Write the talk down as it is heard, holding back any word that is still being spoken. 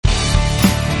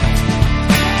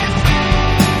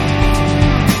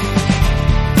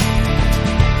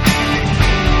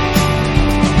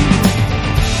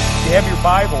your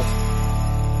Bibles,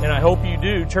 and I hope you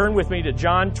do, turn with me to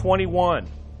John 21.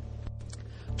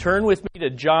 Turn with me to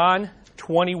John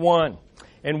 21.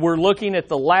 And we're looking at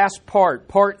the last part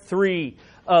 3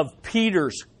 of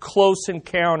Peter's close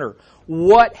encounter.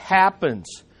 What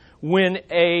happens when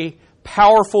a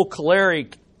powerful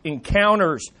choleric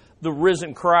encounters the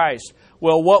risen Christ?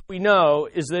 Well, what we know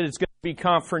is that it's going to be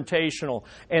confrontational.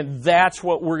 And that's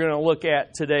what we're going to look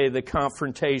at today, the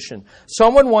confrontation.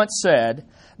 Someone once said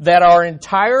that our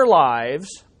entire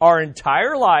lives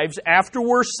after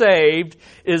we're saved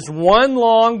is one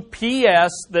long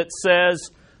PS that says,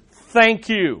 thank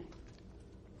you.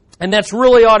 And that's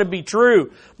really ought to be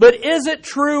true. But is it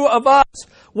true of us?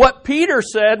 What Peter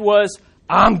said was,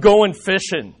 I'm going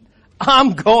fishing.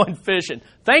 I'm going fishing.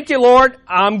 Thank you, Lord.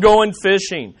 I'm going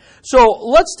fishing. So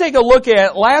let's take a look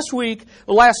at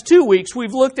the last 2 weeks,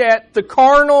 we've looked at the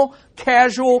carnal,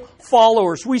 casual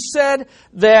followers. We said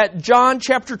that John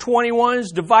chapter 21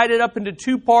 is divided up into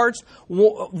 2 parts.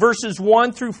 Verses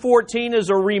 1 through 14 is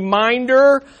a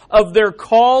reminder of their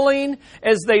calling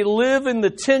as they live in the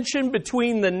tension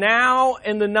between the now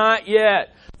and the not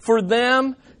yet. For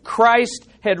them, Christ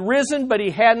had risen, but He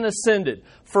hadn't ascended.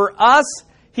 For us,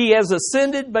 He has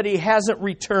ascended, but He hasn't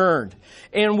returned.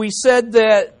 And we said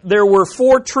that there were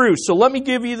 4 truths. So let me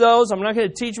give you those. I'm not going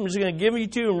to teach them. I'm just going to give you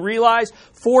 2 and realize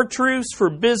 4 truths for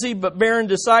busy but barren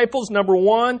disciples. Number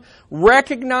 1,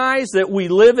 recognize that we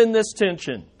live in this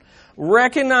tension.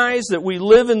 Recognize that we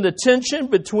live in the tension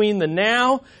between the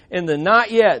now and the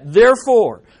not yet.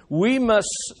 Therefore, we must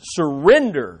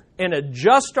surrender and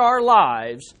adjust our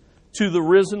lives to the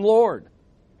risen Lord.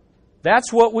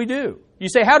 That's what we do. You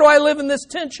say, how do I live in this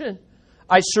tension?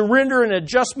 I surrender and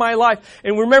adjust my life.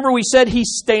 And remember we said He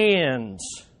stands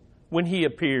when He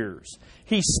appears.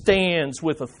 He stands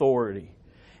with authority.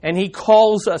 And He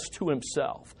calls us to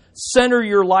Himself. Center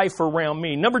your life around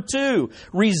me. Number 2,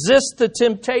 resist the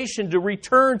temptation to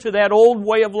return to that old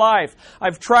way of life.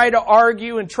 I've tried to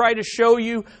argue and try to show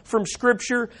you from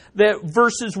Scripture that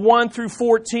verses 1 through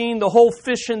 14, the whole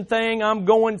fishing thing, I'm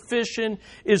going fishing,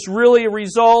 is really a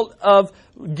result of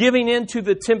giving into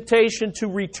the temptation to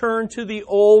return to the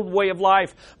old way of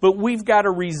life. But we've got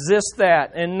to resist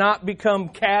that and not become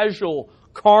casual,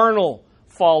 carnal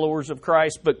followers of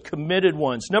Christ, but committed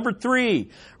ones. Number 3,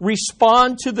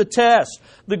 respond to the test.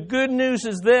 The good news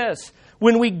is this.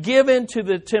 When we give into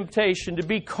the temptation to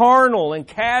be carnal and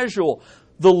casual,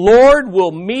 the Lord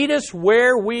will meet us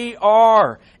where we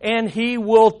are, and He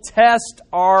will test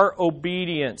our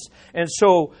obedience. And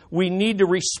so we need to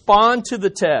respond to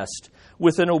the test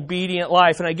with an obedient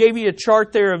life. And I gave you a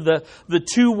chart there of the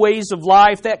 2 ways of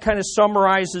life. That kind of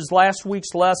summarizes last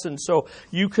week's lesson, so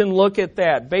you can look at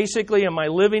that. Basically, am I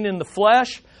living in the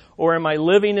flesh or am I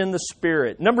living in the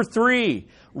Spirit? Number 3,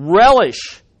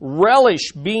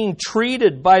 relish being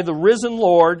treated by the risen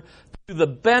Lord through the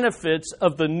benefits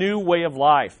of the new way of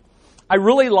life. I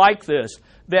really like this,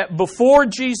 that before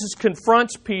Jesus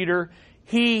confronts Peter,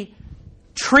 He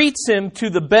treats him to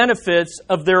the benefits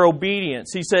of their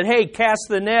obedience. He said, hey, cast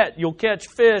the net, you'll catch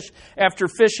fish after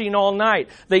fishing all night.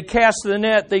 They cast the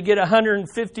net, they get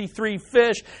 153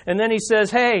 fish, and then He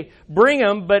says, hey, bring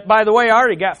them, but by the way, I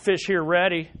already got fish here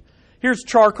ready. Here's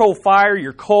charcoal fire,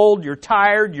 you're cold, you're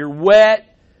tired, you're wet.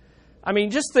 I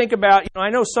mean, just think about, I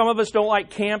know some of us don't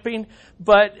like camping,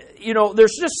 but,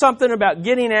 there's just something about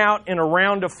getting out and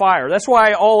around a fire. That's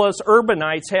why all us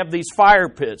urbanites have these fire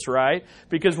pits, right?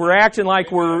 Because we're acting like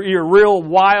you're real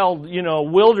wild,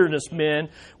 wilderness men.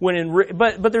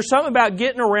 But there's something about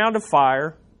getting around a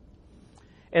fire,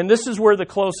 and this is where the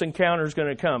close encounter is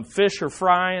going to come. Fish are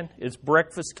frying, it's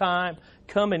breakfast time,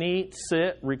 come and eat,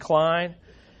 sit, recline.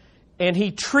 And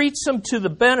He treats them to the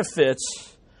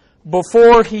benefits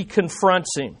before He confronts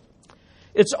him.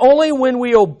 It's only when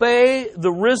we obey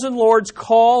the risen Lord's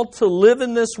call to live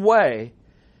in this way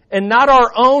and not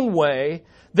our own way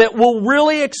that we'll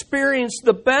really experience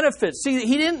the benefits. See,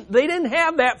 they didn't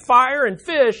have that fire and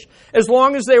fish as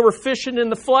long as they were fishing in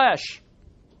the flesh.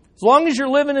 As long as you're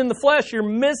living in the flesh, you're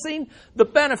missing the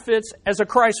benefits as a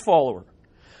Christ follower.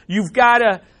 You've got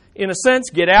to, in a sense,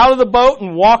 get out of the boat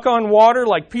and walk on water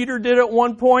like Peter did at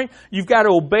one point. You've got to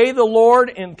obey the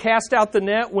Lord and cast out the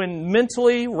net when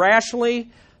mentally,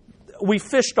 rationally, we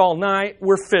fished all night.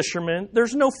 We're fishermen.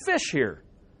 There's no fish here.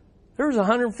 There was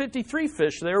 153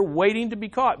 fish there waiting to be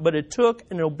caught, but it took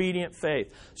an obedient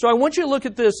faith. So I want you to look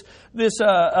at this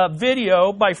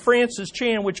video by Francis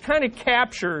Chan, which kind of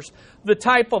captures the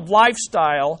type of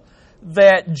lifestyle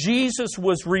that Jesus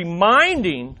was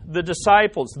reminding the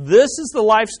disciples. This is the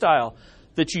lifestyle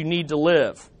that you need to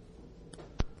live.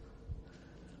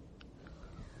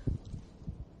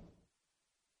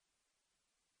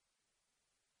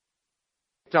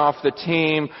 off the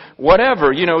team,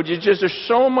 whatever. There's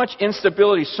so much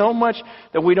instability, so much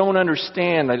that we don't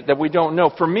understand, that we don't know.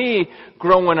 For me,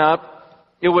 growing up,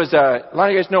 it was, a lot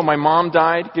of you guys know my mom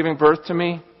died giving birth to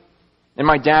me. Then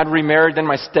my dad remarried. Then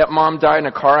my stepmom died in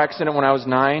a car accident when I was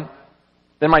 9.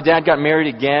 Then my dad got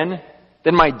married again.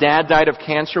 Then my dad died of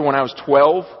cancer when I was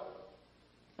 12.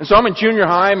 And so I'm in junior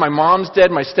high. My mom's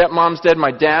dead. My stepmom's dead.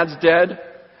 My dad's dead.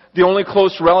 The only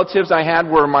close relatives I had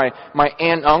were my aunt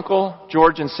and uncle,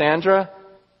 George and Sandra.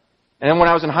 And then when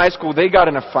I was in high school, they got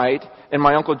in a fight. And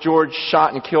my uncle George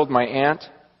shot and killed my aunt.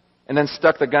 And then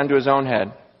stuck the gun to his own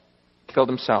head. Killed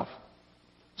himself.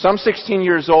 So I'm 16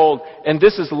 years old, and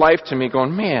this is life to me,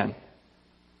 going, man,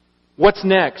 what's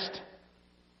next?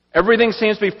 Everything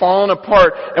seems to be falling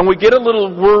apart, and we get a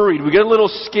little worried, we get a little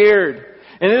scared.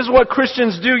 And this is what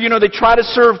Christians do, they try to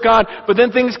serve God, but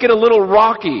then things get a little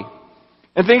rocky,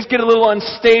 and things get a little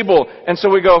unstable, and so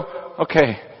we go,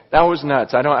 okay, that was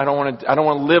nuts. I don't want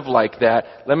to live like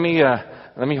that. Let me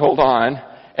hold on.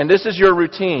 And this is your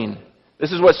routine.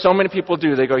 This is what so many people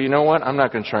do. They go, you know what? I'm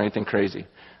not going to try anything crazy.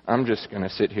 I'm just going to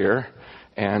sit here,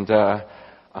 and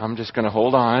I'm just going to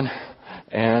hold on.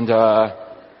 And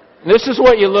this is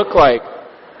what you look like.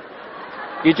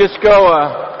 You just go,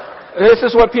 this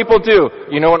is what people do.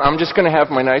 You know what? I'm just going to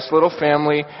have my nice little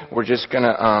family. We're just going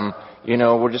to,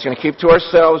 we're just going to keep to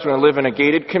ourselves. We're going to live in a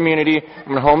gated community.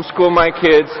 I'm going to homeschool my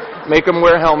kids, make them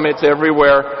wear helmets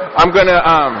everywhere. I'm going to,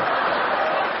 I'm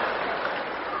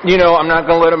not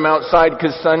going to let them outside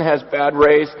because sun has bad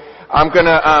rays. I'm going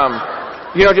to,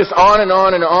 just on and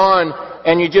on and on,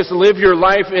 and you just live your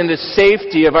life in the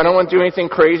safety of, I don't want to do anything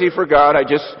crazy for God. I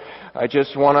just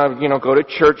want to, go to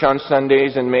church on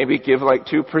Sundays and maybe give like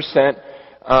 2%,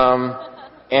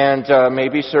 and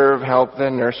maybe help the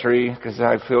nursery because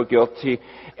I feel guilty.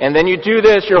 And then you do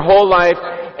this your whole life,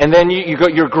 and then you go,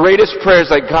 your greatest prayer is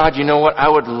like, God, you know what? I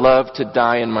would love to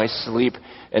die in my sleep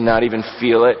and not even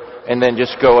feel it, and then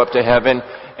just go up to heaven.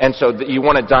 And so you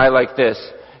want to die like this.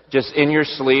 Just in your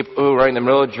sleep, right in the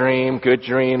middle of a dream, good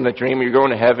dream, the dream you're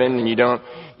going to heaven and you don't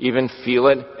even feel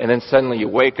it. And then suddenly you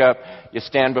wake up, you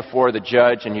stand before the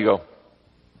judge and you go.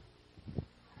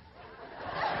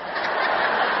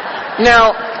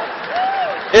 Now,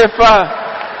 if,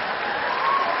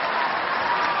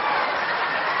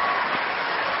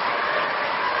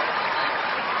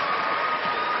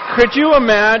 could you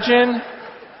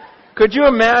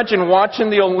imagine watching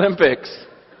the Olympics?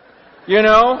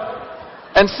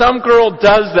 And some girl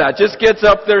does that, just gets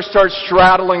up there, starts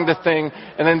straddling the thing,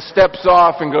 and then steps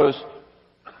off and goes,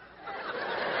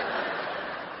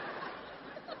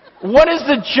 what is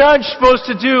the judge supposed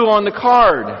to do on the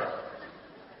card?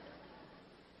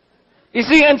 You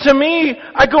see, and to me,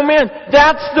 I go, man,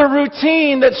 that's the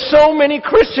routine that so many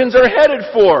Christians are headed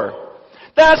for.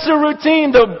 That's the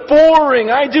routine, the boring,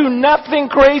 I do nothing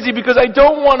crazy because I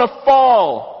don't want to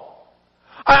fall.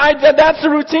 That's the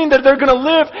routine that they're going to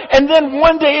live, and then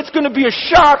one day it's going to be a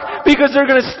shock because they're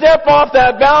going to step off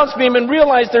that balance beam and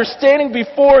realize they're standing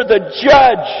before the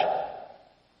judge.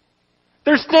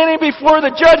 They're standing before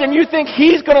the judge, and you think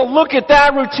he's going to look at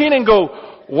that routine and go,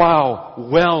 wow,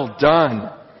 well done.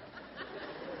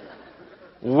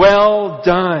 Well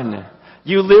done.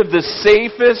 You lived the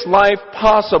safest life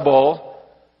possible.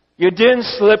 You didn't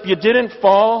slip, you didn't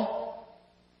fall.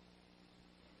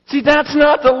 See, that's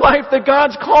not the life that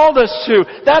God's called us to.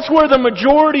 That's where the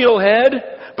majority will head.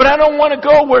 But I don't want to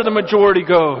go where the majority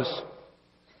goes.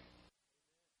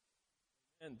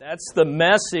 And that's the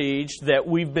message that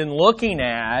we've been looking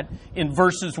at in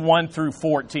verses 1 through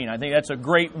 14. I think that's a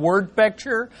great word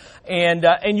picture. And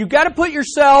you got to put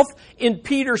yourself in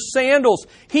Peter's sandals.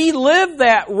 He lived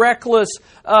that reckless,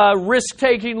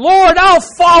 risk-taking, Lord, I'll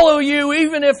follow you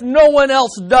even if no one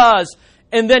else does.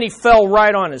 And then he fell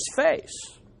right on his face.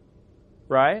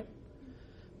 Right?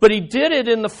 But he did it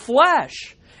in the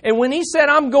flesh. And when he said,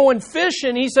 I'm going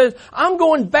fishing, he says, I'm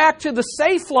going back to the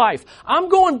safe life. I'm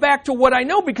going back to what I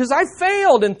know because I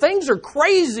failed and things are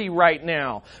crazy right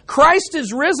now. Christ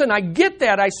is risen. I get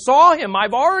that. I saw Him.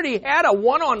 I've already had a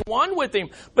one-on-one with Him,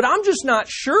 but I'm just not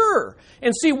sure.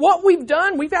 And see, what we've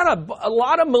done, we've had a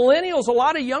lot of millennials, a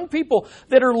lot of young people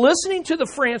that are listening to the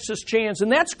Francis Chans,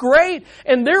 and that's great.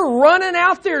 And they're running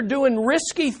out there doing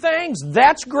risky things.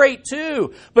 That's great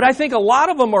too. But I think a lot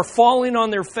of them are falling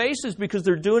on their faces because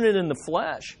they're doing it in the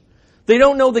flesh. They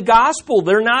don't know the gospel.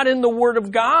 They're not in the Word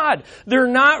of God. They're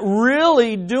not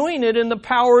really doing it in the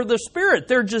power of the Spirit.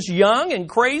 They're just young and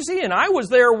crazy, and I was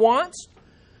there once.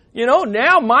 Now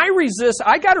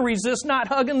I got to resist not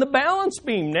hugging the balance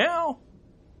beam now.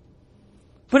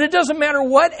 But it doesn't matter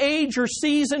what age or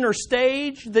season or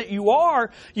stage that you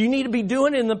are, you need to be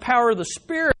doing it in the power of the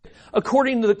Spirit.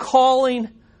 according to the calling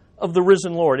of the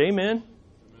risen Lord. Amen?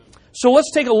 So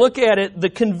let's take a look at it, the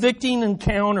convicting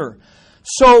encounter.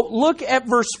 So look at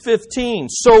verse 15.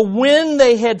 So when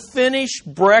they had finished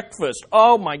breakfast,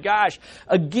 oh my gosh,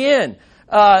 again,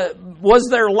 was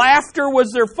there laughter?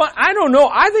 Was there fun? I don't know.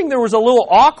 I think there was a little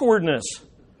awkwardness.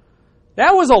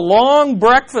 That was a long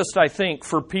breakfast, I think,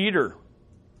 for Peter.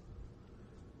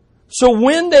 So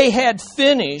when they had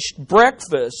finished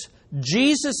breakfast,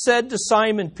 Jesus said to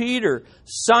Simon Peter,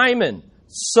 Simon,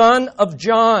 son of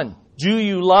John, do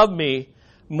you love me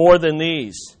more than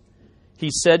these? He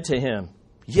said to him,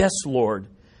 Yes, Lord,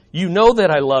 you know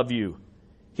that I love you.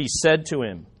 He said to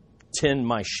him, Tend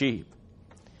my sheep.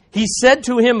 He said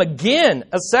to him again,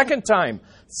 a second time,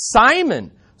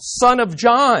 Simon, son of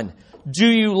John, do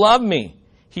you love me?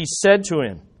 He said to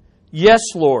him, Yes,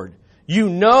 Lord, you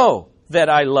know that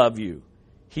I love you.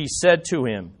 He said to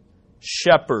him,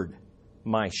 Shepherd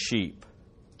my sheep.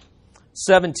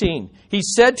 17. He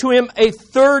said to him a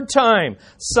third time,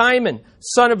 Simon,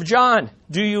 son of John,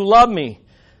 do you love me?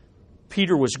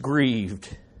 Peter was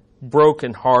grieved,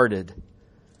 brokenhearted,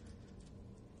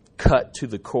 cut to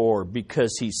the core,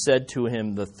 because he said to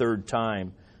him the third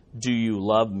time, Do you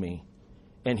love me?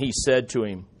 And he said to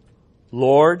him,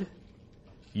 Lord,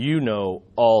 you know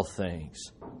all things.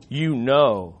 You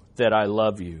know that I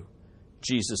love you.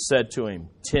 Jesus said to him,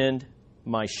 Tend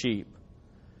my sheep.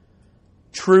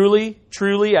 Truly,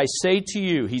 truly, I say to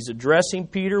you, he's addressing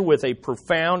Peter with a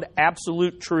profound,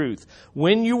 absolute truth.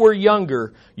 When you were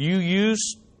younger, you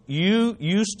used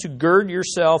to gird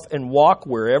yourself and walk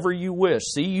wherever you wish.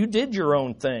 See, you did your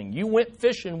own thing. You went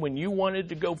fishing when you wanted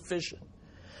to go fishing.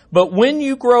 But when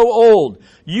you grow old,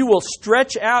 you will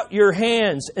stretch out your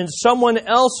hands, and someone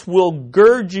else will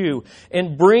gird you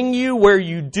and bring you where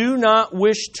you do not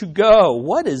wish to go.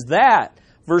 What is that?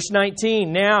 Verse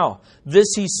 19, Now,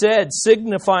 this he said,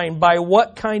 signifying by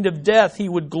what kind of death he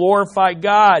would glorify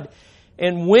God.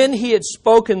 And when he had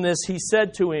spoken this, he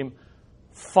said to him,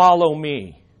 Follow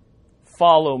me.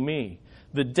 Follow me.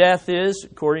 The death is,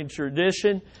 according to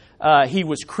tradition, he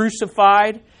was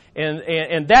crucified,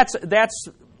 and that's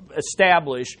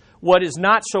established. What is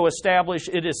not so established,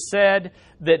 it is said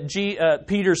that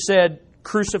Peter said,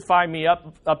 Crucify me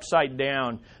upside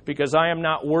down, because I am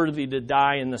not worthy to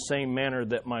die in the same manner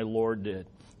that my Lord did.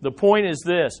 The point is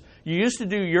this: you used to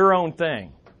do your own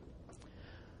thing.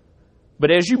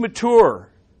 But as you mature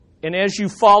and as you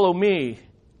follow me,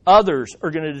 others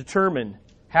are going to determine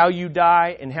how you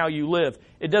die and how you live.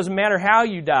 It doesn't matter how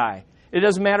you die. It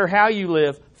doesn't matter how you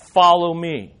live. Follow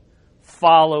me.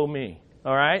 Follow me.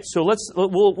 All right? So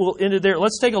we'll end it there.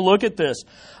 Let's take a look at this.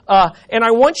 And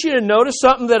I want you to notice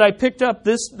something that I picked up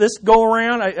this go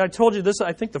around. I told you this,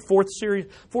 I think the fourth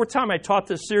time I taught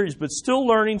this series, but still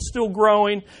learning, still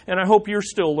growing, and I hope you're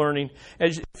still learning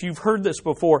if you've heard this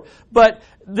before. But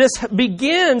this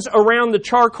begins around the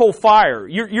charcoal fire.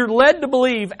 You're led to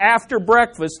believe after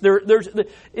breakfast,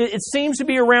 it seems to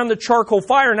be around the charcoal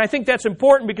fire. And I think that's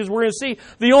important because we're going to see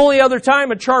the only other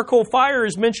time a charcoal fire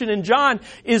is mentioned in John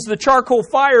is the charcoal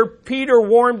fire Peter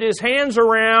warmed his hands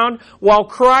around while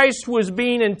Christ was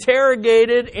being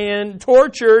interrogated and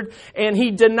tortured, and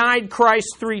he denied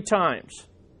Christ 3 times.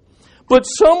 But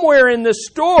somewhere in the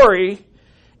story,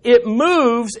 it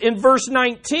moves in verse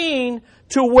 19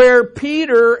 to where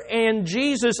Peter and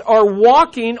Jesus are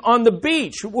walking on the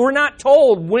beach. We're not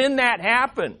told when that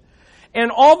happened. And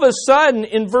all of a sudden,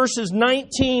 in verses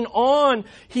 19 on,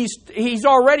 he's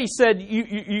already said,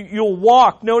 you'll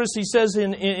walk. Notice he says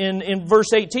in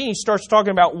verse 18, he starts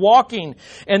talking about walking.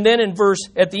 And then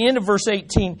at the end of verse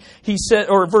 18, he said,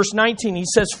 or verse 19, he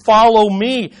says, follow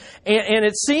me. And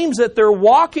it seems that they're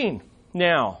walking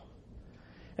now.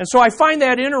 And so I find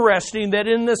that interesting that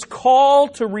in this call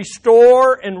to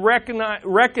restore and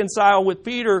reconcile with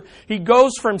Peter, he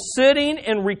goes from sitting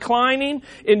and reclining,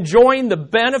 enjoying the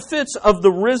benefits of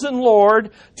the risen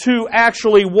Lord, to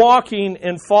actually walking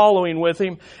and following with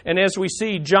him. And as we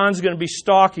see, John's going to be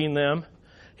stalking them.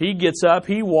 He gets up,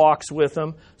 he walks with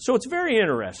them. So it's very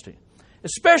interesting.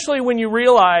 Especially when you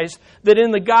realize that in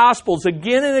the Gospels,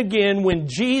 again and again, when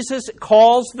Jesus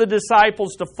calls the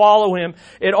disciples to follow him,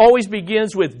 it always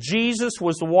begins with Jesus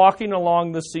was walking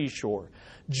along the seashore.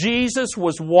 Jesus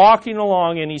was walking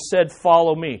along and he said,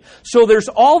 follow me. So there's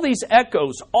all these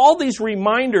echoes, all these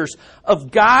reminders of,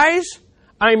 guys,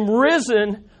 I'm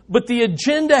risen, but the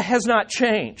agenda has not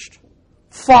changed.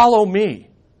 Follow me.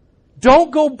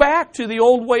 Don't go back to the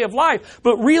old way of life,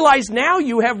 but realize now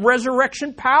you have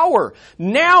resurrection power.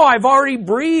 Now I've already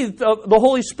breathed the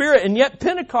Holy Spirit, and yet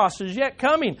Pentecost is yet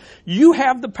coming. You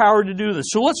have the power to do this.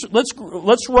 So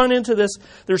let's run into this.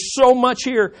 There's so much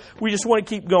here. We just want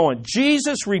to keep going.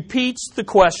 Jesus repeats the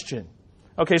question.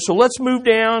 Okay, so let's move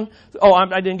down. Oh,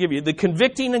 I didn't give you the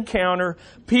convicting encounter.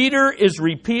 Peter is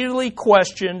repeatedly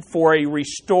questioned for a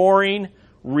restoring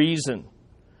reason.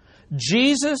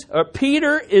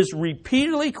 Peter is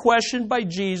repeatedly questioned by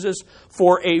Jesus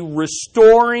for a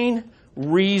restoring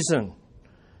reason.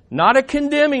 Not a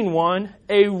condemning one,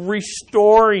 a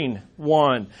restoring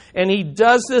one. And he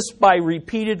does this by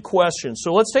repeated questions.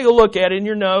 So let's take a look at it in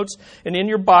your notes and in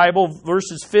your Bible,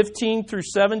 verses 15 through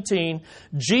 17.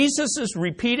 Jesus'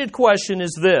 repeated question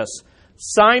is this: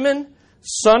 Simon,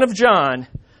 son of John,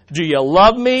 do you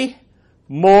love me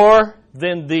more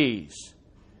than these?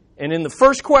 And in the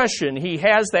first question, he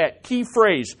has that key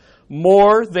phrase,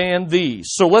 more than these.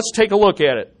 So let's take a look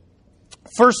at it.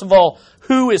 First of all,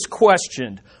 who is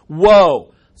questioned?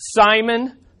 Whoa,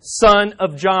 Simon, son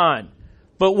of John.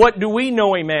 But what do we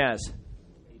know him as?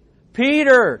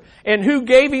 Peter. And who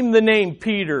gave him the name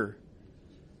Peter?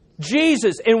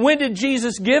 Jesus. And when did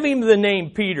Jesus give him the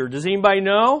name Peter? Does anybody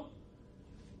know?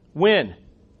 When?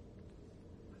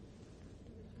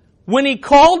 When he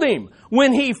called him.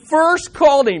 When he first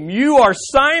called him, you are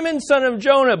Simon, son of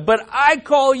Jonah, but I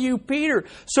call you Peter.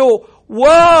 So,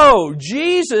 whoa,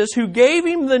 Jesus, who gave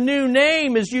him the new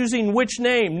name, is using which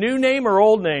name? New name or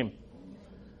old name?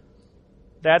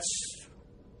 That's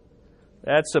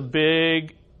a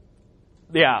big,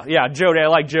 yeah, Jody, I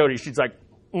like Jody. She's like,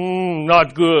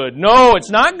 not good. No, it's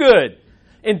not good.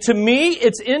 And to me,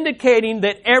 it's indicating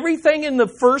that everything in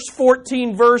the first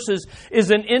 14 verses is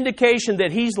an indication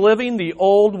that he's living the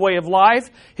old way of life,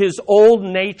 his old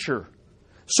nature.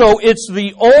 So it's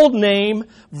the old name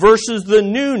versus the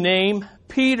new name,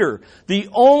 Peter. The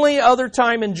only other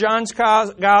time in John's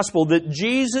Gospel that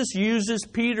Jesus uses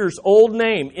Peter's old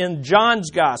name in John's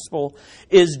Gospel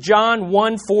is John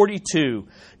 1:42.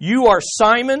 You are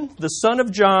Simon, the son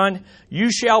of John.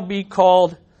 You shall be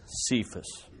called Cephas.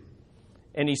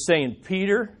 And he's saying,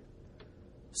 Peter,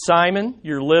 Simon,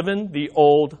 you're living the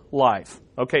old life.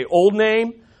 Okay, old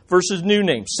name versus new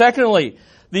name. Secondly,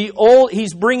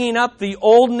 he's bringing up the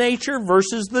old nature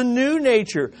versus the new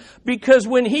nature. Because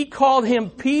when he called him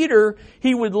Peter,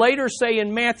 he would later say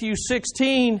in Matthew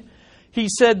 16, he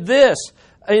said this.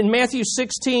 In Matthew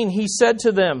 16, he said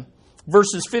to them,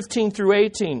 verses 15 through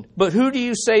 18, but who do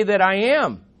you say that I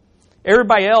am?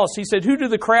 Everybody else, he said, who do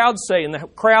the crowds say? And the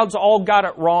crowds all got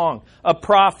it wrong. A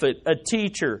prophet, a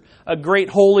teacher, a great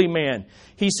holy man.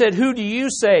 He said, who do you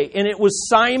say? And it was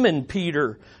Simon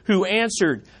Peter who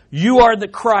answered, you are the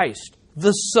Christ,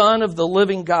 the Son of the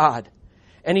living God.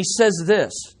 And he says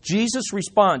this, Jesus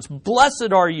responds,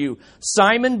 blessed are you,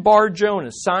 Simon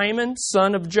Bar-Jonah, Simon,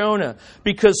 son of Jonah,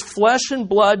 because flesh and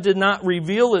blood did not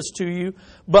reveal this to you,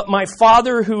 but my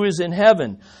Father who is in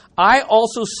heaven. I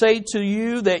also say to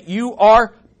you that you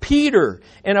are Peter,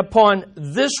 and upon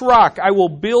this rock I will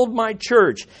build my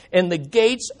church, and the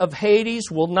gates of Hades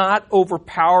will not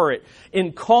overpower it.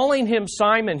 In calling him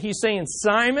Simon, he's saying,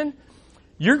 Simon,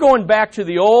 you're going back to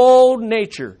the old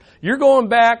nature. You're going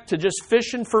back to just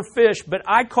fishing for fish, but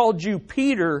I called you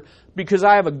Peter because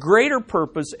I have a greater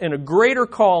purpose and a greater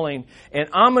calling, and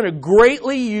I'm going to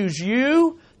greatly use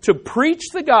you to preach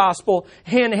the gospel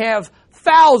and have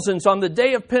thousands on the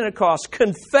day of Pentecost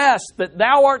confess that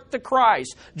thou art the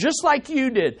Christ, just like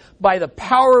you did, by the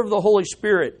power of the Holy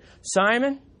Spirit.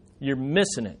 Simon, you're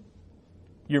missing it.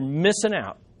 You're missing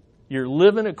out. You're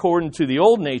living according to the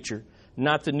old nature,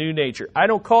 not the new nature. I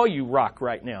don't call you Rock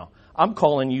right now. I'm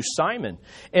calling you Simon.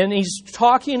 And he's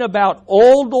talking about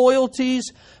old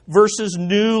loyalties versus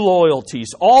new loyalties.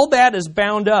 All that is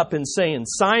bound up in saying,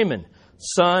 Simon,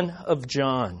 son of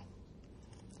John.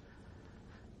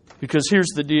 Because here's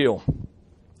the deal.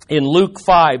 In Luke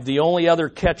 5, the only other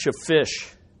catch of fish,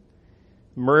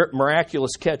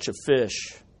 miraculous catch of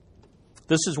fish,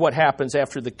 this is what happens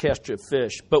after the catch of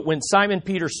fish. But when Simon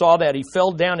Peter saw that, he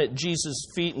fell down at Jesus'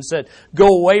 feet and said, go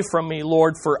away from me,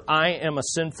 Lord, for I am a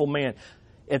sinful man.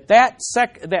 At that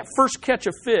first catch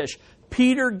of fish,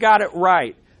 Peter got it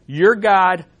right. You're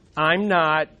God, I'm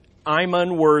not, I'm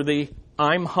unworthy,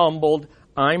 I'm humbled,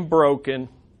 I'm broken.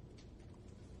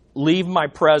 Leave my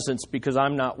presence because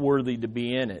I'm not worthy to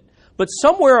be in it. But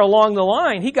somewhere along the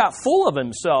line, he got full of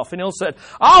himself and he said,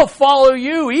 I'll follow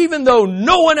you even though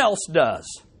no one else does.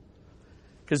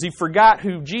 Because he forgot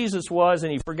who Jesus was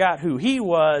and he forgot who he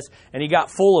was and he got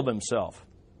full of himself.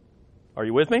 Are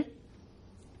you with me?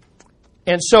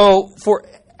 And so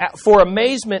for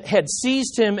amazement, had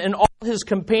seized him and all his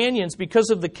companions because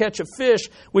of the catch of fish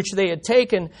which they had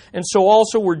taken. And so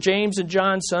also were James and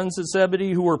John, sons of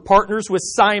Zebedee, who were partners with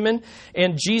Simon.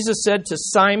 And Jesus said to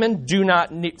Simon, "Do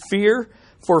not fear,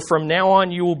 for from now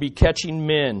on you will be catching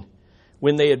men."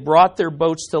 When they had brought their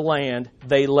boats to land,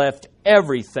 they left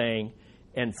everything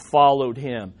and followed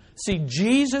him. See,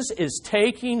 Jesus is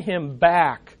taking him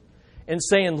back and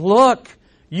saying, look,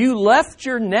 you left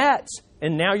your nets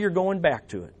and now you're going back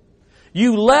to it.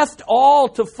 You left all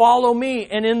to follow me.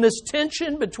 And in this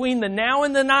tension between the now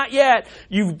and the not yet,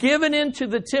 you've given in to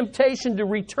the temptation to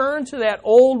return to that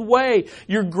old way.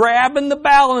 You're grabbing the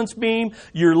balance beam,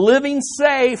 you're living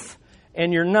safe,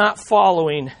 and you're not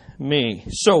following me.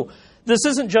 So this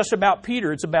isn't just about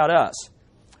Peter, it's about us.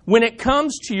 When it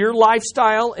comes to your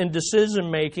lifestyle and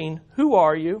decision making, who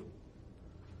are you?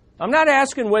 I'm not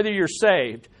asking whether you're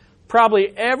saved.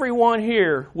 Probably everyone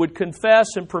here would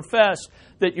confess and profess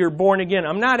that you're born again.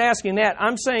 I'm not asking that.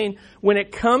 I'm saying when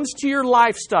it comes to your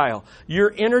lifestyle,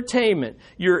 your entertainment,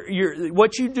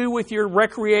 what you do with your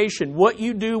recreation, what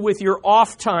you do with your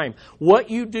off time, what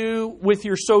you do with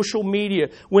your social media,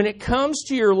 when it comes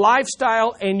to your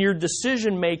lifestyle and your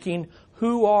decision making,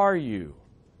 who are you?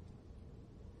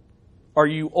 Are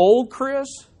you old Chris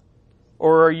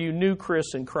or are you new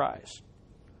Chris in Christ?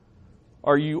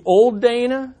 Are you old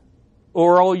Dana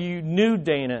or are you new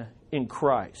Dana in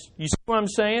Christ? You see what I'm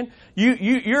saying?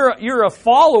 You're a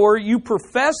follower, you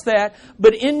profess that,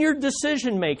 but in your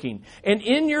decision making and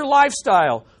in your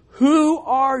lifestyle, who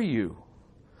are you?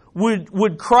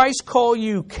 Would Christ call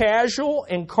you casual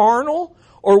and carnal,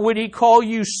 or would He call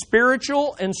you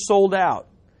spiritual and sold out?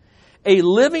 A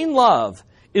living love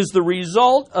is the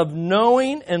result of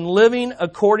knowing and living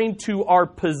according to our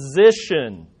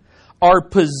position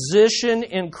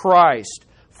in Christ.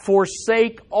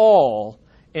 Forsake all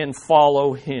and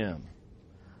follow Him.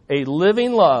 A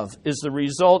living love is the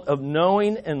result of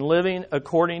knowing and living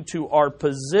according to our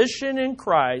position in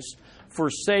Christ.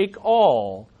 Forsake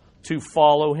all to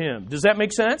follow Him. Does that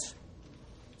make sense?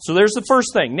 So there's the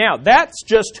first thing. Now, that's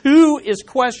just who is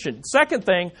questioned. Second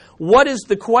thing, what is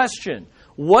the question?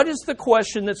 What is the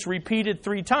question that's repeated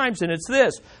 3 times? And it's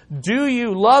this: do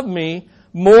you love me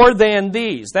more than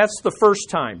these? That's the first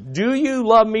time. Do you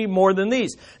love me more than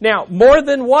these? Now, more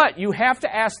than what? You have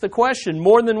to ask the question,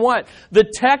 more than what? The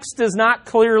text does not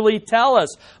clearly tell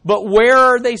us. But where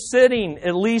are they sitting,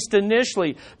 at least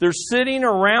initially? They're sitting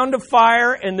around a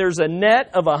fire, and there's a net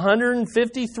of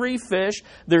 153 fish.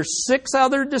 There's 6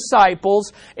 other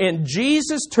disciples, and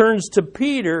Jesus turns to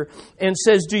Peter and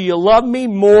says, do you love me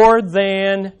more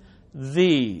than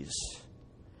these?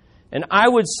 And I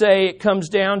would say it comes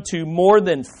down to more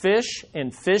than fish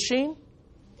and fishing,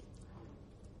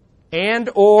 and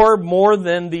or more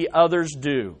than the others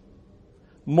do.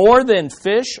 More than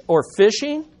fish or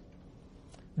fishing?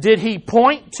 Did He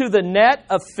point to the net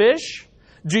of fish?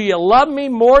 Do you love me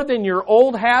more than your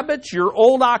old habits, your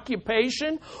old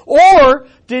occupation? Or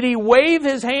did He wave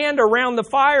His hand around the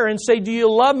fire and say, do you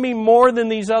love me more than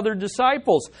these other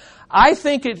disciples? I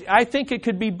think it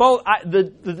could be both.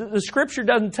 The Scripture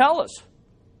doesn't tell us.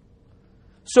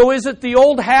 So is it the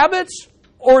old habits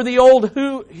or the old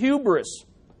hubris,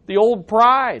 the old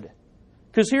pride?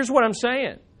 Because here's what I'm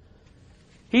saying.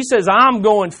 He says, I'm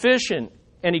going fishing,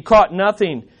 and He caught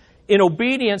nothing. In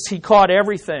obedience, He caught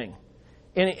everything.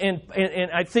 And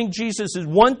I think Jesus'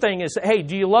 one thing is, hey,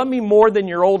 do you love me more than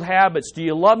your old habits? Do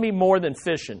you love me more than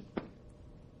fishing?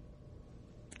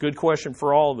 Good question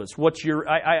for all of us. What's your?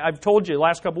 I've told you the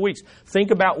last couple of weeks, think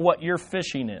about what your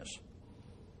fishing is.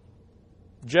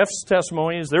 Jeff's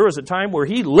testimony is there was a time where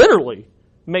he literally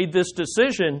made this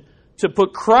decision to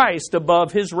put Christ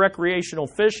above his recreational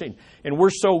fishing. And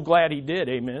we're so glad he did,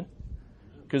 amen?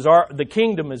 Because the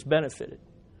kingdom has benefited.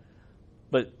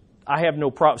 But I have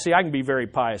no problem. See, I can be very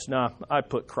pious. No, I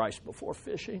put Christ before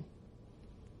fishing.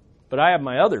 But I have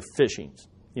my other fishings.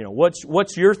 You know,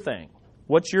 what's your thing?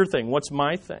 What's your thing? What's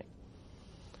my thing?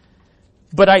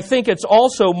 But I think it's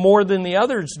also more than the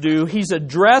others do. He's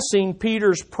addressing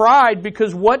Peter's pride,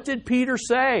 because what did Peter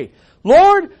say?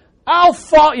 Lord, I'll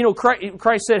follow. You know,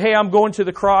 Christ said, hey, I'm going to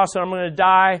the cross and I'm going to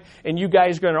die and you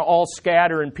guys are going to all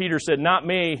scatter. And Peter said, not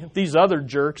me. These other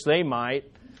jerks, they might.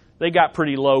 They got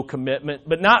pretty low commitment.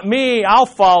 But not me. I'll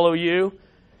follow you.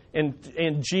 And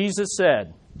Jesus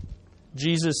said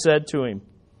to him,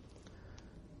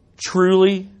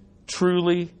 truly,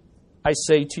 truly, I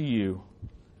say to you,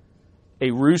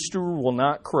 a rooster will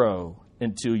not crow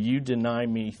until you deny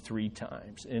me 3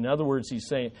 times. In other words, he's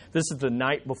saying, this is the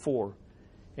night before.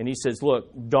 And he says,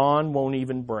 look, dawn won't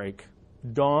even break.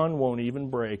 Dawn won't even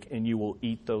break, and you will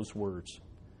eat those words.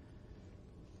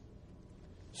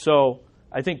 So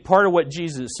I think part of what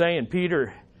Jesus is saying,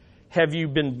 Peter, have you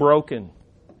been broken?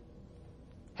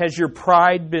 Has your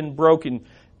pride been broken?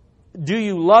 Do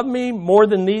you love me more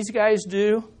than these guys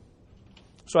do?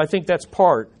 So I think that's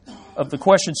part of the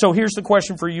question. So here's the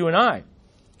question for you and I.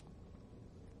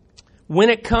 When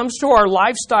it comes to our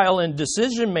lifestyle and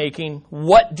decision making,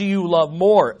 what do you love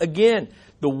more? Again,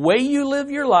 the way you live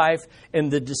your life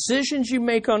and the decisions you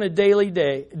make on a day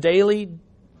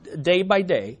by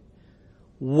day,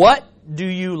 what do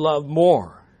you love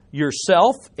more?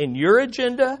 Yourself and your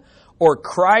agenda, or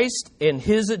Christ and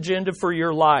His agenda for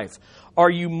your life? Are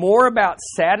you more about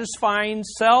satisfying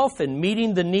self and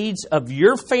meeting the needs of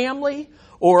your family,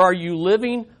 or are you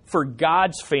living for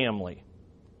God's family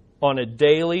on a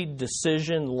daily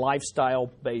decision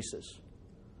lifestyle basis?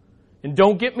 And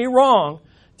don't get me wrong,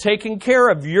 taking care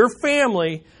of your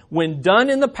family, when done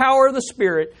in the power of the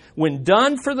Spirit, when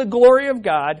done for the glory of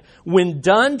God, when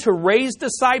done to raise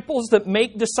disciples that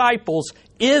make disciples,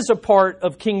 is a part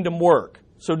of kingdom work.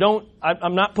 So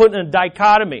I'm not putting a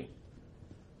dichotomy,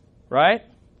 right?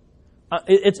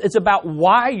 It's about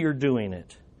why you're doing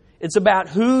it. It's about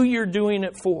who you're doing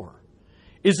it for.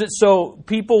 Is it so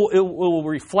people will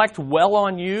reflect well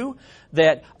on you,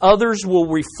 that others will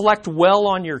reflect well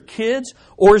on your kids?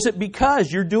 Or is it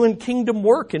because you're doing kingdom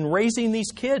work in raising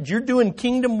these kids? You're doing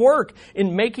kingdom work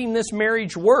in making this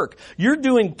marriage work. You're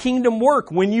doing kingdom work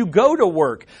when you go to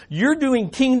work. You're doing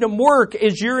kingdom work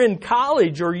as you're in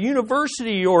college or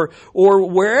university or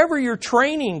wherever you're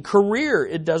training, career.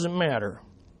 It doesn't matter.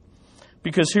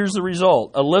 Because here's the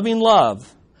result. A living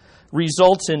love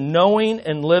results in knowing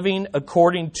and living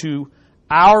according to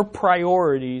our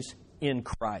priorities in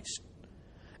Christ.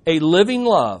 A living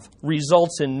love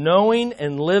results in knowing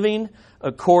and living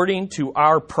according to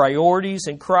our priorities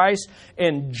in Christ.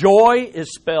 And joy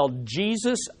is spelled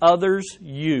Jesus, others,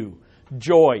 you.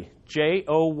 Joy,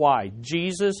 J-O-Y.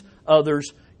 Jesus,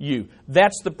 others, you.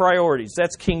 That's the priorities.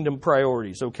 That's kingdom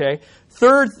priorities, okay?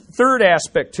 Third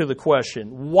aspect to the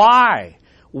question. Why?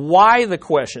 Why the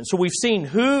question? So we've seen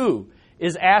who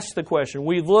is asked the question.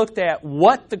 We've looked at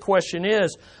what the question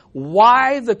is.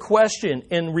 Why the question?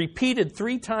 And repeated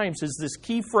 3 times is this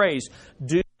key phrase,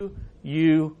 do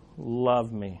you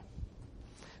love me?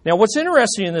 Now what's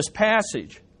interesting in this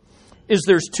passage is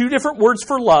there's 2 different words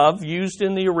for love used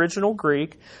in the original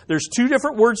Greek. There's 2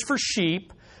 different words for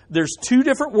sheep. There's 2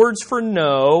 different words for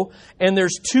know. And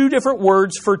there's 2 different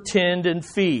words for tend and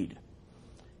feed.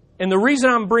 And the reason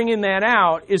I'm bringing that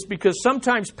out is because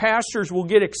sometimes pastors will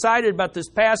get excited about this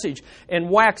passage and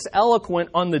wax eloquent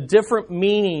on the different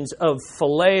meanings of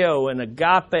phileo and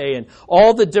agape and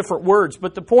all the different words.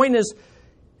 But the point is,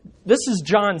 this is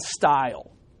John's style.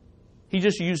 He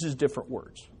just uses different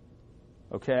words.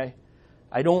 Okay?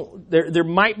 There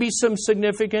might be some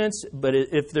significance, but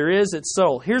if there is, it's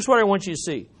subtle. Here's what I want you to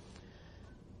see.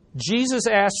 Jesus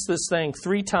asks this thing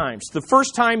 3 times. The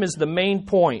first time is the main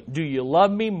point. Do you love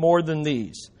me more than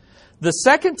these? The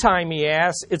second time he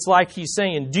asks, it's like he's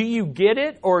saying, do you get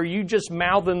it, or are you just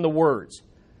mouthing the words?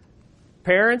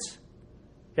 Parents,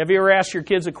 have you ever asked your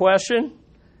kids a question?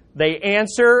 They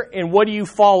answer, and what do you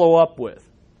follow up with?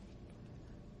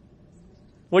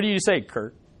 What do you say,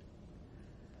 Kurt?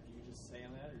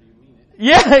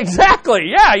 Yeah,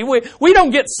 exactly. Yeah, we don't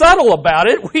get subtle about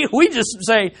it. We just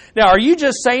say, now, are you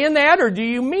just saying that, or do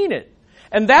you mean it?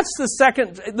 And that's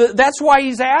that's why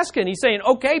he's asking. He's saying,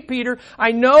 okay, Peter,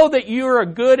 I know that you're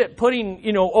good at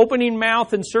opening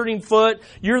mouth, inserting foot.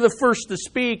 You're the first to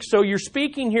speak, so you're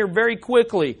speaking here very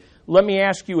quickly. Let me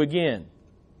ask you again.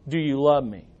 Do you love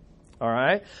me? All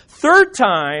right. Third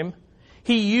time,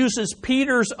 he uses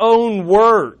Peter's own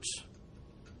words.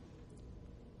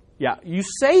 Yeah, you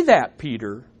say that,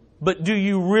 Peter, but do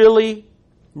you really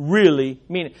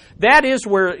mean it? That is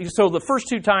where, so the first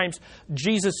 2 times,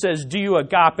 Jesus says, do you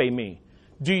agape me?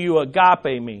 Do you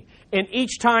agape me? And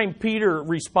each time Peter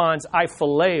responds, I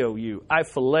phileo you. I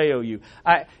phileo you.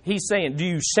 He's saying, do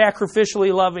you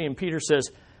sacrificially love me? And Peter says,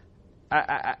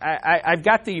 I've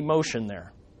got the emotion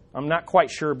there. I'm not quite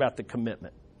sure about the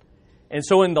commitment. And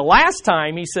so in the last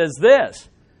time, he says this.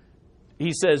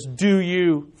 He says, do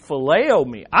you phileo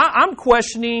me? I'm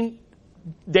questioning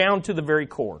down to the very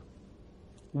core.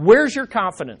 Where's your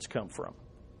confidence come from?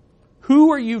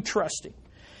 Who are you trusting?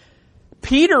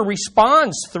 Peter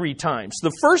responds 3 times.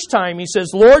 The first time he says,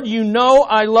 Lord, you know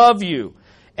I love you.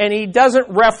 And he doesn't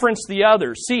reference the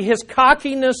others. See, his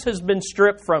cockiness has been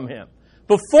stripped from him.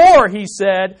 Before he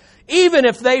said, even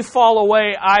if they fall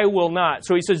away, I will not.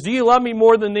 So he says, do you love me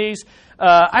more than these?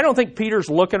 I don't think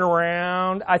Peter's looking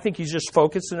around. I think he's just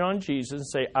focusing on Jesus and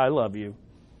say, I love you.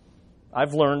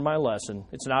 I've learned my lesson.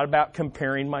 It's not about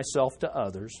comparing myself to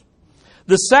others.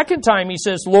 The second time he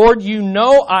says, Lord, you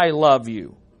know I love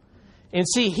you. And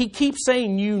see, he keeps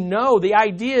saying, you know. The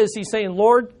idea is he's saying,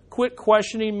 Lord, quit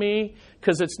questioning me,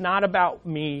 because it's not about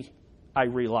me, I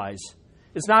realize.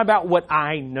 It's not about what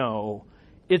I know.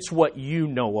 It's what you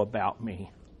know about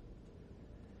me.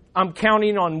 I'm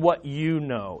counting on what you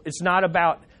know. It's not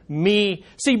about me.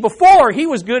 See, before, he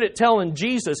was good at telling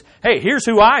Jesus, hey, here's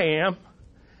who I am.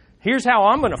 Here's how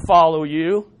I'm going to follow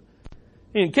you.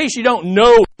 In case you don't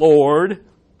know, Lord,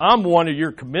 I'm one of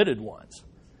your committed ones.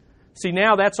 See,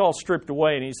 now that's all stripped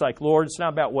away, and he's like, Lord, it's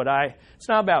not about it's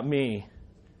not about me.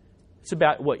 It's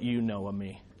about what you know of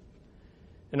me.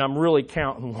 And I'm really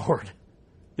counting, Lord,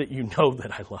 that you know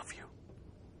that I love you.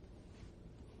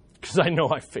 Because I know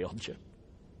I failed you.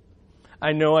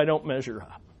 I know I don't measure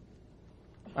up.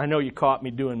 I know you caught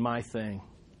me doing my thing.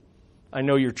 I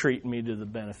know you're treating me to the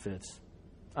benefits.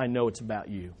 I know it's about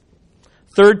you.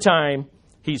 Third time,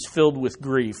 he's filled with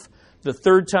grief. The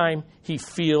third time, he's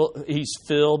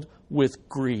filled with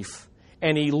grief.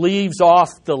 And he leaves off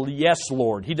the yes,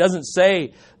 Lord. He doesn't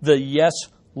say the yes,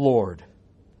 Lord.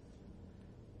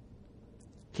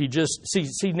 He just,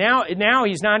 see now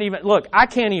he's not even, look, I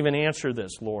can't even answer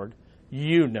this, Lord.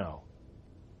 You know.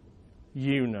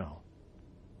 You know.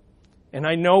 And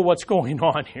I know what's going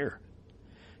on here.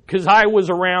 Because I was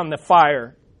around the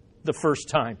fire the first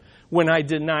time when I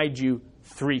denied you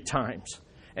 3 times.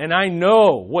 And I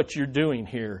know what you're doing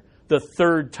here the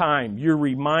third time. You're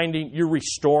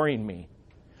restoring me.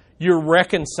 You're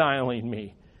reconciling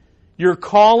me. You're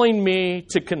calling me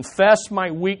to confess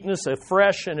my weakness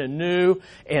afresh and anew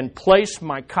and place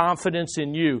my confidence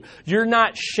in you. You're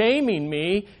not shaming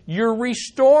me. You're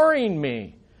restoring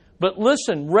me. But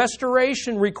listen,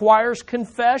 restoration requires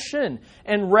confession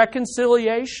and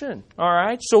reconciliation. All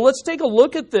right? So let's take a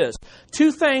look at this.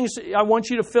 2 things I want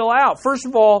you to fill out. First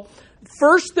of all,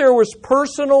 there was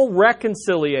personal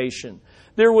reconciliation.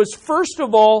 There was, first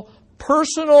of all,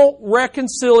 personal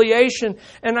reconciliation.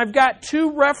 And I've got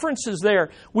 2 references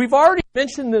there. We've already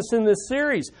mentioned this in this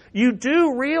series. You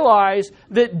do realize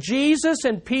that Jesus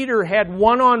and Peter had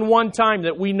one-on-one time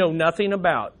that we know nothing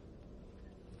about.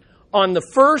 On the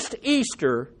first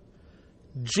Easter,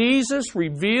 Jesus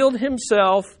revealed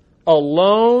himself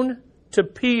alone to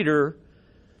Peter.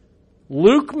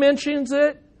 Luke mentions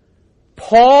it.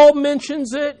 Paul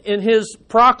mentions it in his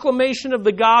proclamation of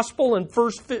the gospel in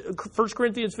 1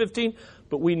 Corinthians 15.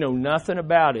 But we know nothing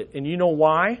about it. And you know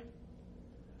why?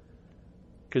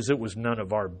 Because it was none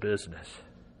of our business.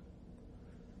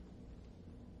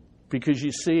 Because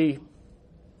you see,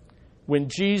 when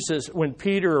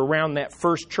Peter, around that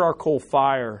first charcoal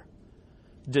fire,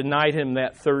 denied him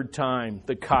that 3rd time,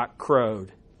 the cock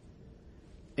crowed.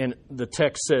 And the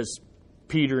text says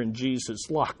Peter and Jesus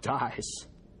locked eyes.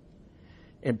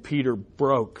 And Peter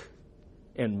broke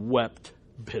and wept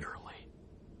bitterly.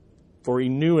 For he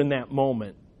knew in that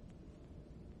moment,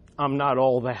 I'm not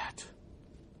all that.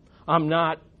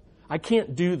 I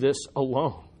can't do this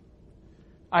alone.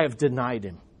 I have denied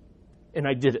him. And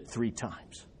I did it 3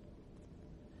 times.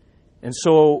 And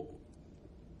so,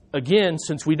 again,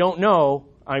 since we don't know,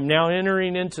 I'm now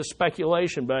entering into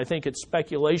speculation, but I think it's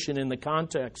speculation in the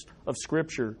context of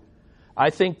Scripture. I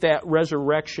think that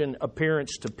resurrection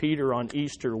appearance to Peter on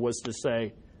Easter was to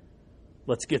say,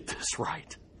 let's get this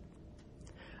right.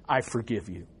 I forgive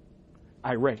you.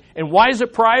 And why is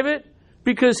it private?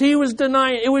 Because he was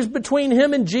denying, it was between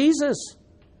him and Jesus.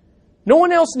 No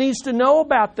one else needs to know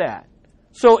about that.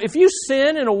 So if you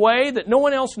sin in a way that no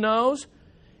one else knows,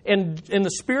 and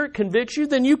the Spirit convicts you,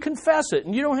 then you confess it,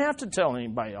 and you don't have to tell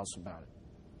anybody else about it.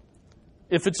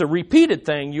 If it's a repeated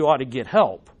thing, you ought to get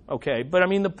help, okay? But I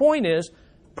mean, the point is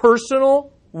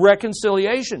personal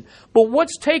reconciliation. But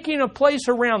what's taking place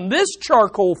around this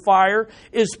charcoal fire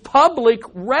is public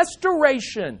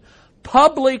restoration.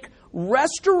 Public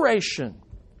restoration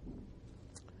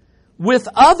with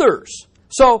others.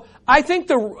 So I think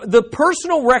the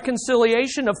personal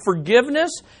reconciliation of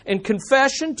forgiveness and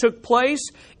confession took place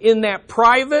in that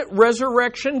private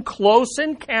resurrection close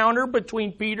encounter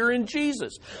between Peter and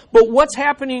Jesus. But what's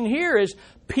happening here is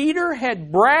Peter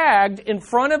had bragged in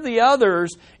front of the others,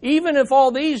 even if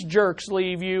all these jerks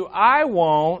leave you, I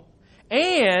won't.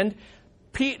 And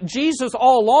Jesus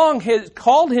all along has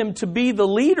called him to be the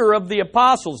leader of the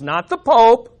apostles, not the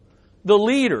Pope, the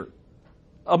leader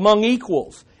among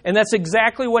equals. And that's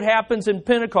exactly what happens in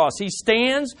Pentecost. He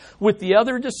stands with the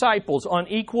other disciples on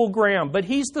equal ground, but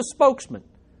he's the spokesman.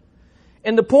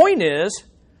 And the point is,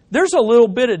 there's a little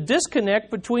bit of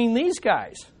disconnect between these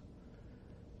guys.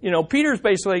 You know, Peter's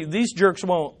basically, these jerks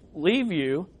won't leave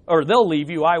you, or they'll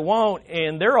leave you, I won't.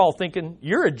 And they're all thinking,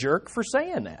 you're a jerk for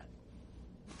saying that.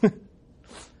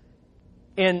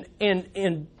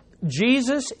 And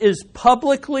Jesus is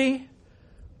publicly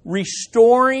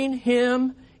restoring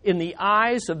him in the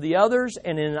eyes of the others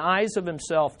and in the eyes of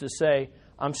himself to say,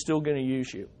 I'm still going to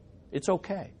use you. It's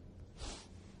okay.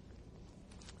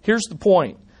 Here's the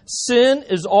point. Sin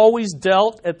is always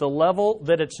dealt at the level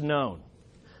that it's known.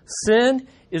 Sin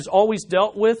is always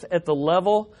dealt with at the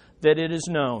level that it is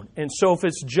known. And so if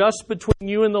it's just between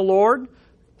you and the Lord,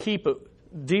 keep it.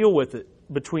 Deal with it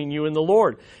between you and the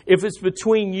Lord. If it's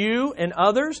between you and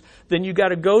others, then you got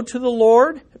to go to the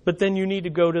Lord, but then you need to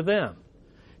go to them.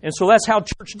 And so that's how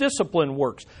church discipline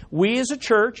works. We as a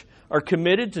church are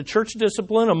committed to church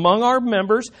discipline among our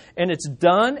members, and it's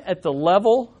done at the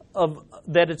level of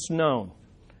that it's known.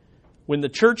 When the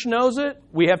church knows it,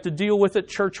 we have to deal with it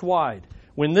church-wide.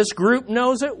 When this group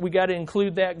knows it, we got to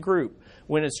include that group.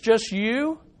 When it's just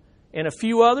you and a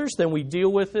few others, then we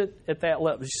deal with it at that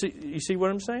level. You see what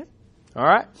I'm saying? All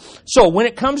right? So when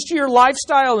it comes to your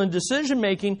lifestyle and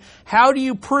decision-making, how do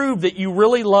you prove that you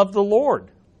really love the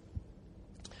Lord?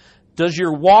 Does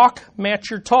your walk match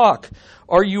your talk?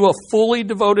 Are you a fully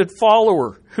devoted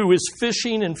follower who is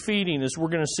fishing and feeding, as we're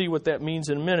going to see what that means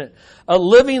in a minute? A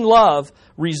living love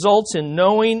results in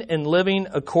knowing and living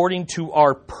according to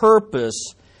our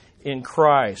purpose in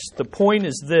Christ. The point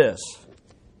is this.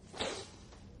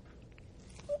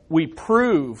 We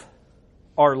prove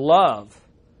our love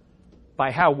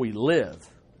by how we live,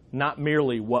 not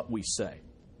merely what we say.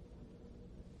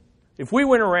 If we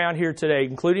went around here today,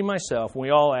 including myself, and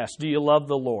we all asked, do you love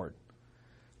the Lord?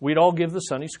 We'd all give the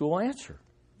Sunday school answer.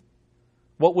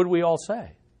 What would we all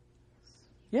say?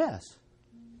 Yes.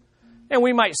 And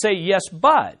we might say, yes,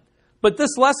 but. But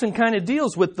this lesson kind of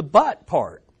deals with the but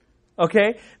part.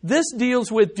 Okay? This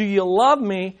deals with, do you love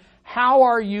me? How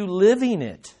are you living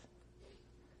it?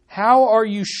 How are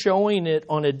you showing it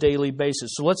on a daily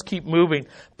basis? So let's keep moving.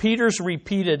 Peter's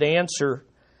repeated answer,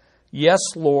 yes,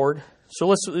 Lord.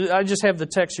 So I just have the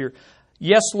text here.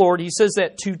 Yes, Lord. He says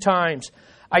that 2 times.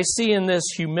 I see in this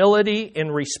humility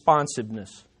and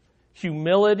responsiveness.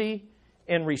 Humility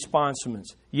and responsiveness.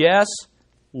 Yes,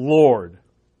 Lord.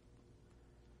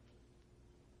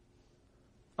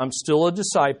 I'm still a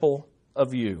disciple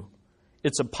of you.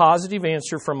 It's a positive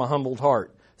answer from a humbled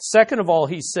heart. Second of all,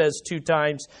 he says 2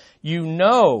 times, you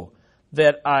know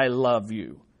that I love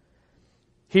you.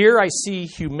 Here I see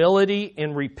humility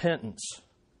and repentance.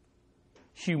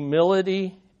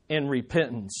 Humility and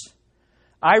repentance.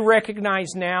 I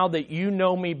recognize now that you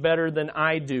know me better than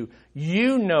I do.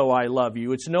 You know I love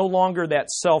you. It's no longer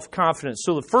that self-confidence.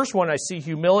 So the first one, I see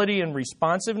humility and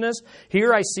responsiveness.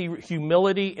 Here I see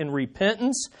humility and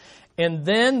repentance. And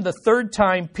then the third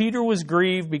time, Peter was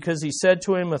grieved because he said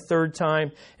to him a third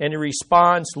time, and he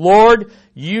responds, Lord,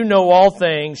 you know all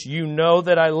things. You know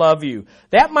that I love you.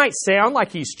 That might sound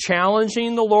like he's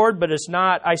challenging the Lord, but it's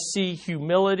not. I see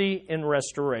humility and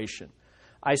restoration.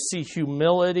 I see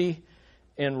humility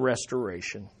and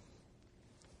restoration.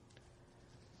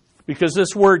 Because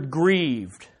this word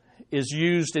grieved is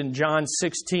used in John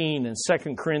 16 and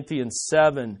 2 Corinthians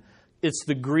 7. It's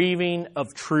the grieving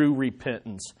of true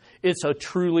repentance. It's a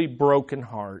truly broken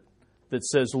heart that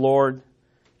says, Lord,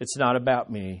 it's not about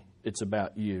me, it's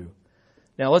about you.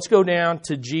 Now let's go down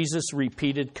to Jesus'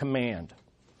 repeated command.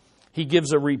 He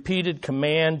gives a repeated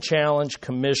command, challenge,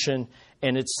 commission,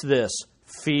 and it's this: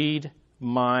 feed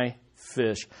my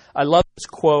fish. I love this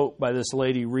quote by this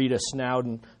lady, Rita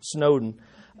Snowden.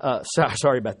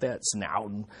 Sorry about that,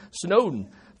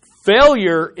 Snowden.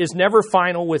 Failure is never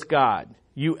final with God.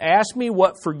 You ask me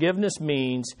what forgiveness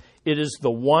means. It is the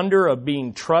wonder of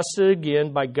being trusted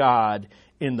again by God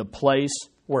in the place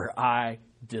where I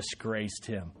disgraced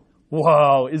Him.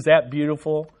 Whoa, is that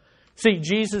beautiful? See,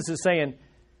 Jesus is saying,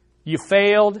 you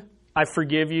failed, I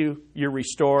forgive you, you're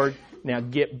restored, now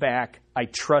get back. I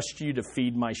trust you to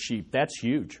feed my sheep. That's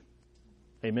huge.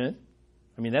 Amen?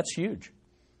 I mean, that's huge.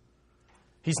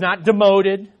 He's not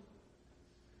demoted.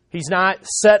 He's not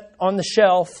set on the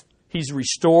shelf. He's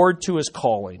restored to his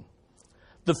calling.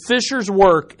 The fisher's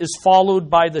work is followed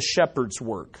by the shepherd's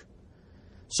work.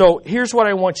 So here's what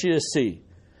I want you to see.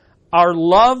 Our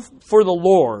love for the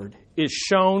Lord is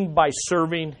shown by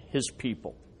serving His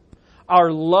people.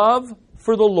 Our love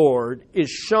for the Lord is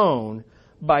shown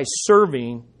by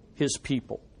serving His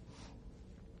people.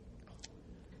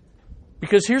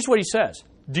 Because here's what He says.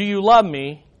 Do you love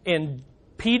me? And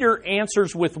Peter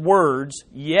answers with words,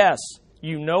 yes,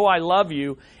 you know I love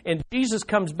you. And Jesus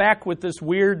comes back with this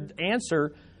weird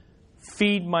answer,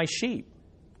 feed my sheep.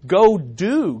 Go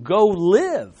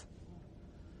live.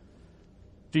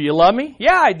 Do you love me?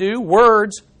 Yeah, I do.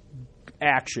 Words,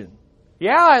 action.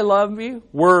 Yeah, I love you.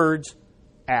 Words,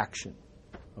 action.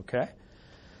 Okay?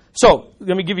 So,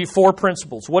 let me give you 4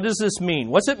 principles. What does this mean?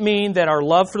 What's it mean that our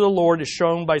love for the Lord is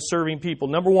shown by serving people?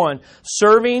 Number 1,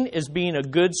 serving is being a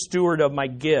good steward of my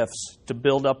gifts to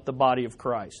build up the body of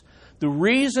Christ. The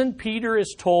reason Peter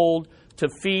is told to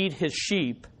feed his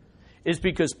sheep is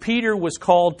because Peter was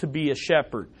called to be a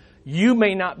shepherd. You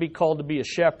may not be called to be a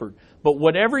shepherd, but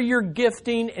whatever your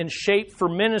gifting and shape for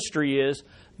ministry is,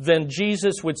 then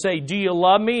Jesus would say, do you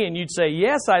love me? And you'd say,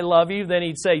 yes, I love you. Then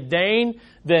he'd say, Dane,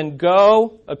 then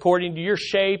go according to your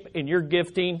shape and your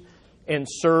gifting and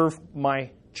serve my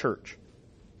church.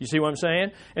 You see what I'm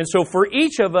saying? And so for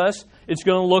each of us, it's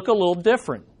going to look a little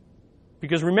different.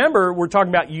 Because remember, we're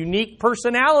talking about unique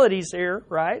personalities here,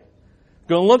 right? It's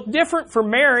going to look different for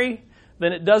Mary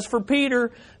than it does for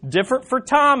Peter. Different for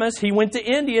Thomas. He went to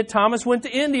India. Thomas went to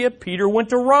India. Peter went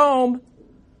to Rome.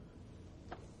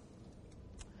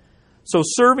 So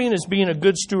serving is being a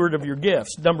good steward of your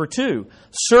gifts. Number 2,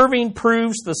 serving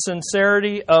proves the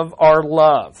sincerity of our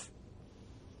love.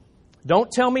 Don't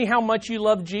tell me how much you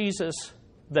love Jesus,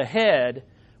 the head,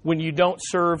 when you don't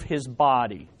serve His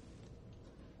body.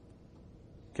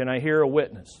 Can I hear a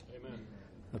witness? Amen.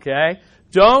 Okay?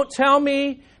 Don't tell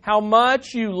me how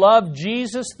much you love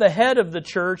Jesus, the head of the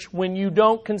church, when you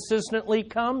don't consistently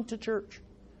come to church.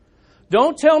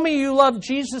 Don't tell me you love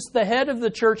Jesus, the head of the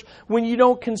church, when you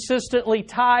don't consistently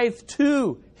tithe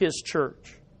to His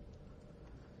church.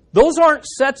 Those aren't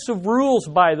sets of rules,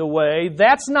 by the way.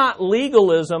 That's not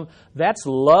legalism. That's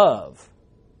love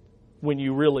when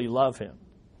you really love Him.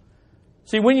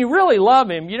 See, when you really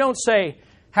love Him, you don't say,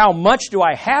 how much do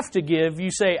I have to give? You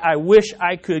say, I wish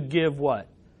I could give what?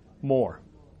 More.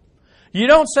 You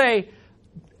don't say,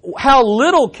 how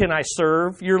little can I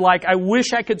serve? You're like, I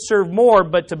wish I could serve more,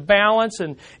 but to balance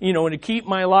and to keep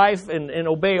my life and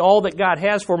obey all that God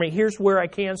has for me, here's where I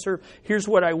can serve, here's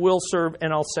what I will serve,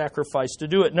 and I'll sacrifice to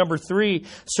do it. Number 3,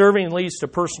 serving leads to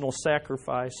personal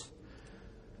sacrifice.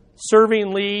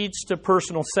 Serving leads to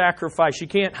personal sacrifice. You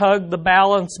can't hug the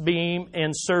balance beam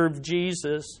and serve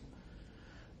Jesus.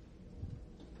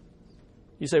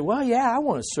 You say, well, yeah, I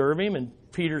want to serve Him. And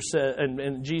Peter said,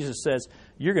 and Jesus says,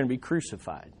 you're going to be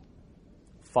crucified.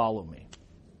 Follow me.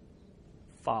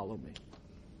 Follow me.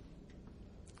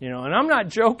 And I'm not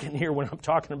joking here when I'm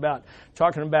talking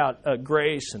about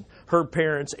Grace and her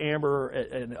parents, Amber,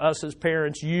 and us as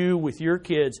parents, you with your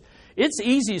kids. It's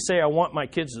easy to say, I want my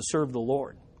kids to serve the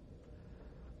Lord.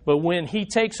 But when He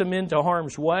takes them into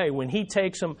harm's way, when He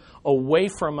takes them away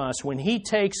from us, when He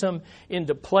takes them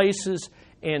into places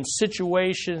and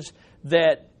situations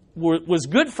that was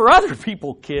good for other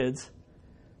people's kids,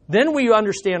 then we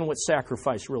understand what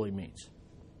sacrifice really means.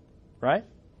 Right?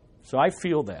 So I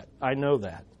feel that. I know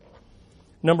that.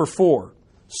 Number 4,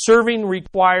 serving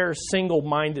requires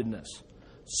single-mindedness.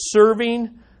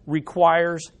 Serving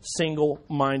requires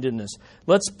single-mindedness.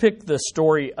 Let's pick the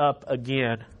story up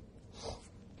again.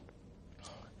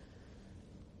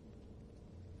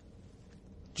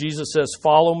 Jesus says,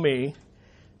 follow me.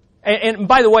 And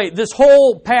by the way, this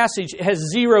whole passage has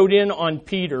zeroed in on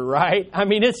Peter, right? I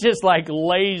mean, it's just like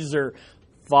laser.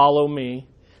 Follow me.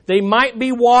 They might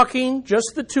be walking,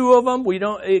 just the two of them.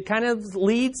 It kind of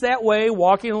leads that way,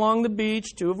 walking along the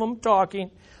beach, 2 of them talking.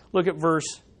 Look at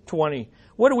verse 20.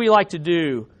 What do we like to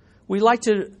do? We like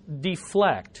to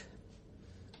deflect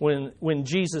when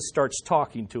Jesus starts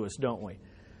talking to us, don't we?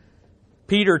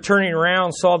 Peter, turning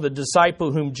around, saw the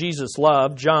disciple whom Jesus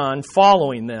loved, John,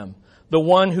 following them. The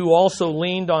one who also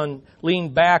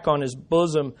leaned back on his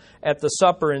bosom at the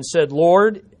supper and said,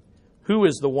 Lord, who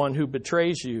is the one who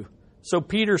betrays you? So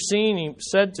Peter, seeing him,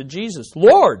 said to Jesus,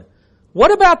 Lord,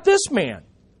 what about this man?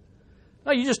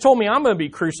 No, you just told me I'm going to be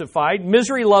crucified.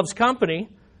 Misery loves company.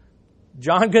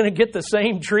 John going to get the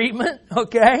same treatment?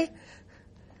 Okay.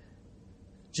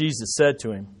 Jesus said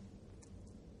to him,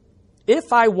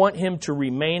 if I want him to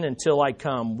remain until I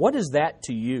come, what is that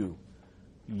to you?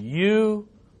 You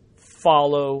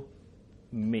follow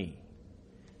me.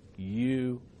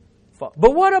 But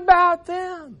what about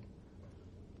them?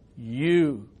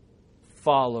 You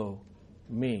follow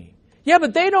me. Yeah,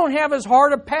 but they don't have as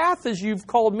hard a path as you've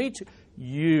called me to.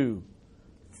 You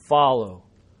follow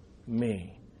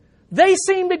me. They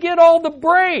seem to get all the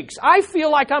breaks. I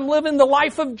feel like I'm living the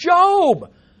life of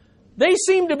Job. They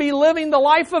seem to be living the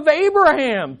life of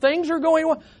Abraham. Things are going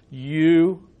well.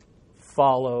 You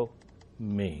follow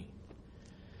me.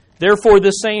 Therefore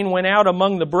the saying went out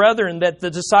among the brethren that the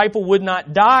disciple would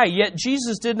not die. Yet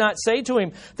Jesus did not say to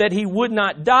him that he would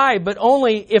not die, but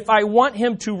only, if I want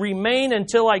him to remain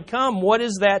until I come, what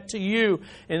is that to you?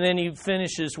 And then he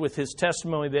finishes with his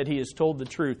testimony that he has told the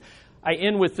truth. I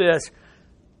end with this.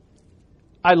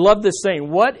 I love this saying,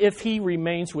 what if he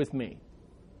remains with me?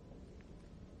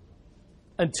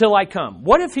 until I come.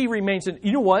 What if he remains in...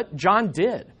 You know what? John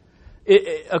did.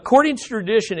 According to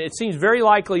tradition, it seems very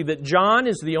likely that John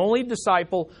is the only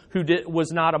disciple who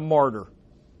was not a martyr.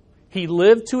 He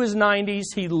lived to his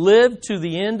 90s. He lived to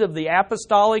the end of the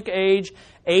apostolic age,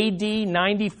 AD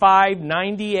 95,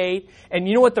 98. And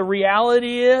you know what the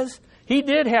reality is? He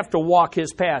did have to walk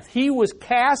his path. He was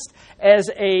cast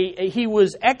he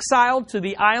was exiled to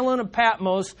the island of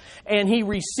Patmos, and he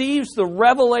receives the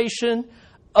revelation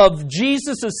of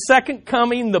Jesus' second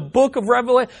coming, the book of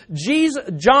Revelation.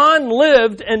 John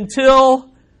lived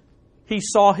until he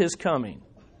saw his coming.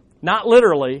 Not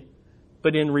literally,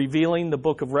 but in revealing the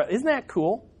book of Revelation. Isn't that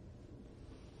cool?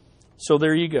 So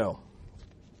there you go.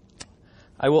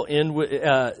 I will end with,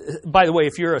 by the way,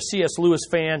 if you're a C.S. Lewis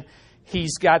fan,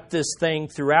 he's got this thing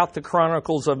throughout the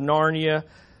Chronicles of Narnia.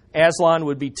 Aslan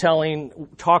would be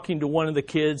talking to one of the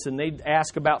kids, and they'd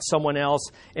ask about someone else,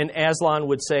 and Aslan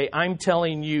would say, I'm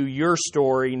telling you your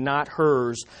story, not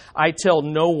hers. I tell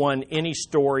no one any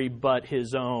story but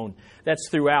his own. That's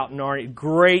throughout Narnia.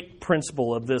 Great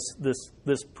principle of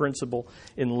this principle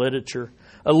in literature.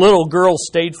 A little girl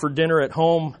stayed for dinner at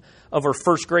home of her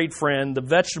first grade friend. The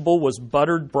vegetable was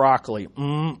buttered broccoli.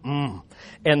 And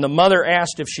the mother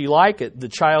asked if she liked it. The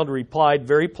child replied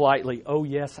very politely, oh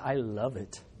yes, I love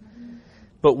it.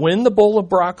 But when the bowl of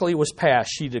broccoli was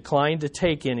passed, she declined to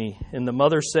take any. And the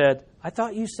mother said, I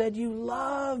thought you said you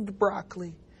loved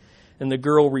broccoli. And the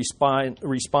girl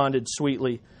responded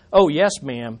sweetly, oh yes,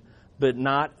 ma'am, but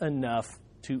not enough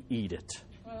to eat it.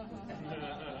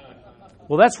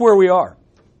 Well, that's where we are.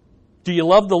 Do you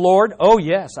love the Lord? Oh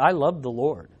yes, I love the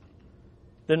Lord.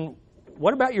 Then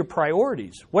what about your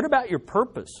priorities? What about your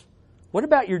purpose? What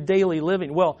about your daily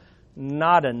living? Well,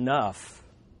 not enough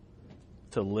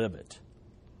to live it.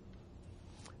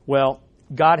 Well,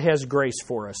 God has grace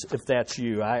for us, if that's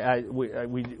you.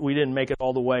 We didn't make it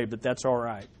all the way, but that's all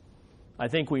right. I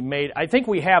think we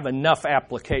have enough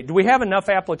application. Do we have enough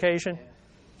application?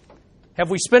 Have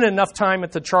we spent enough time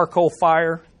at the charcoal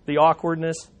fire, the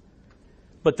awkwardness?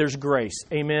 But there's grace.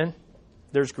 Amen?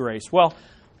 There's grace. Well,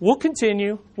 we'll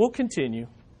continue.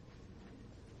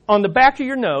 On the back of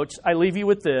your notes, I leave you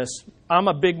with this. I'm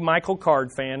a big Michael Card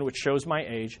fan, which shows my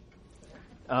age.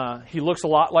 He looks a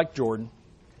lot like Jordan.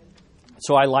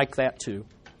 So I like that too.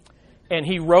 And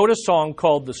he wrote a song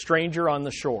called The Stranger on the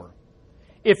Shore.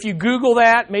 If you Google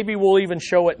that, maybe we'll even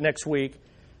show it next week.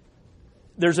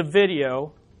 There's a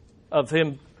video of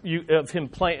him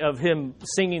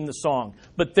singing the song.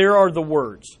 But there are the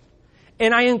words.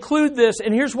 And I include this,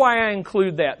 and here's why I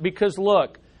include that. Because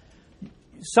look,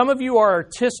 some of you are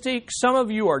artistic, some of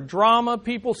you are drama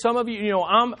people, some of you,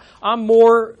 I'm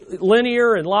more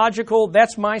linear and logical.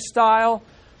 That's my style.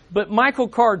 But Michael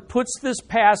Card puts this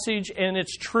passage and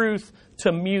its truth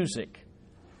to music.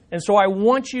 And so I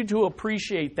want you to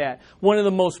appreciate that. One of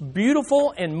the most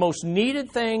beautiful and most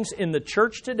needed things in the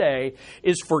church today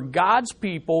is for God's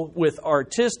people with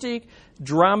artistic,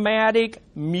 dramatic,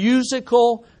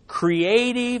 musical,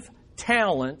 creative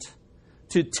talent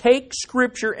to take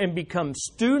Scripture and become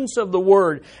students of the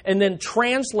Word and then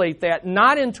translate that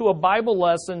not into a Bible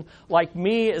lesson like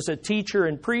me as a teacher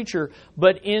and preacher,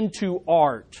 but into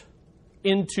art,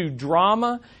 into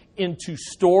drama, into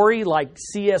story like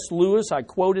C.S. Lewis, I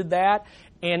quoted that,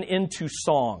 and into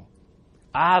song.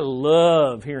 I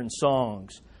love hearing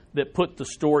songs that put the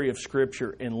story of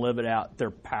Scripture and live it out.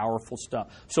 They're powerful stuff.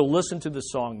 So listen to the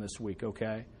song this week,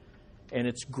 okay? And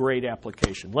it's great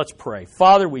application. Let's pray.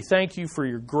 Father, we thank you for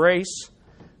your grace.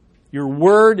 Your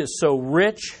word is so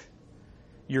rich.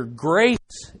 Your grace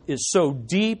is so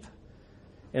deep.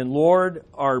 And Lord,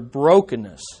 our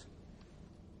brokenness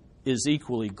is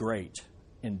equally great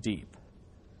and deep.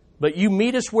 But you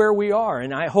meet us where we are.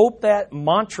 And I hope that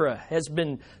mantra has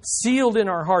been sealed in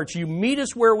our hearts. You meet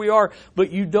us where we are,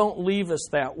 but you don't leave us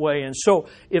that way. And so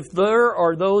if there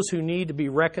are those who need to be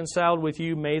reconciled with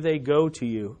you, may they go to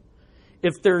you.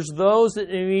 If there's those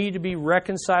that need to be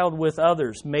reconciled with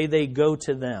others, may they go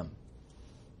to them.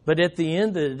 But at the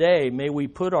end of the day, may we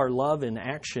put our love in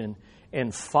action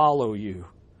and follow you,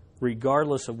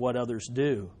 regardless of what others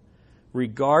do,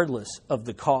 regardless of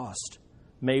the cost.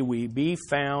 May we be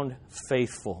found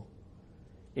faithful.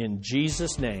 In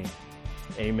Jesus' name,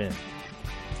 amen.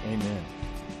 Amen.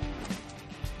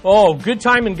 Oh, good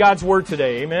time in God's Word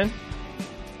today, amen.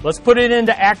 Let's put it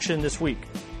into action this week.